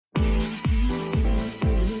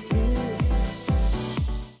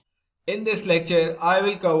In this lecture, I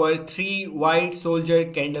will cover three white soldier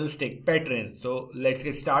candlestick pattern. So let's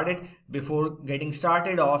get started. Before getting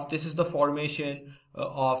started off, this is the formation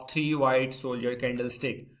of three white soldier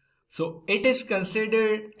candlestick. So it is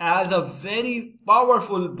considered as a very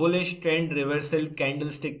powerful bullish trend reversal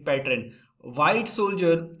candlestick pattern. White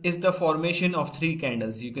soldier is the formation of three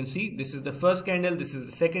candles. You can see this is the first candle, this is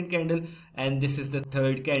the second candle, and this is the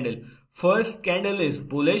third candle. First candle is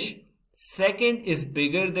bullish. Second is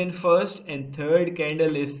bigger than first, and third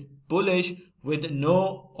candle is bullish with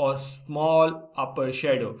no or small upper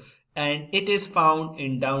shadow, and it is found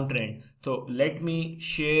in downtrend. So let me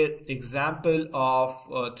share example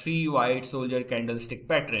of three white soldier candlestick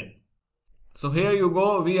pattern. So here you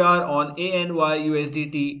go, we are on ANY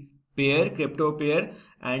USDT pair, crypto pair,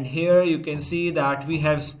 and here you can see that we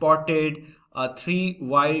have spotted a three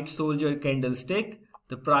white soldier candlestick.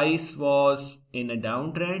 The price was in a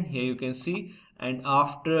downtrend, here you can see, and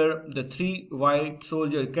after the three white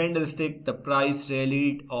soldier candlestick, the price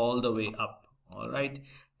rallied all the way up. All right,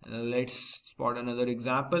 let's spot another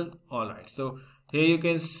example. All right, so here you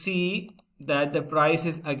can see that the price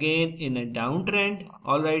is again in a downtrend.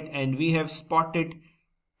 All right, and we have spotted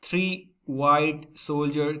three white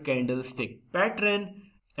soldier candlestick pattern,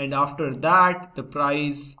 and after that the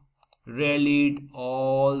price rallied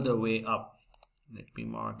all the way up. Let me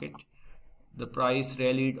mark it. The price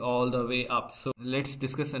rallied all the way up. So let's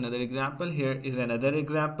discuss another example. Here is another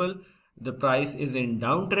example. The price is in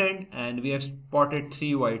downtrend and we have spotted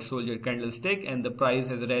three white soldier candlestick and the price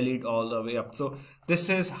has rallied all the way up. So this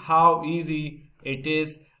is how easy it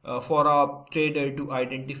is for a trader to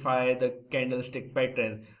identify the candlestick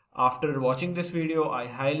patterns. After watching this video, I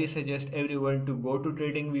highly suggest everyone to go to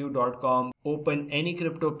tradingview.com, open any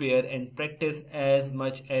crypto pair and practice as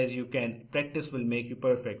much as you can. Practice will make you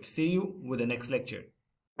perfect. See you with the next lecture.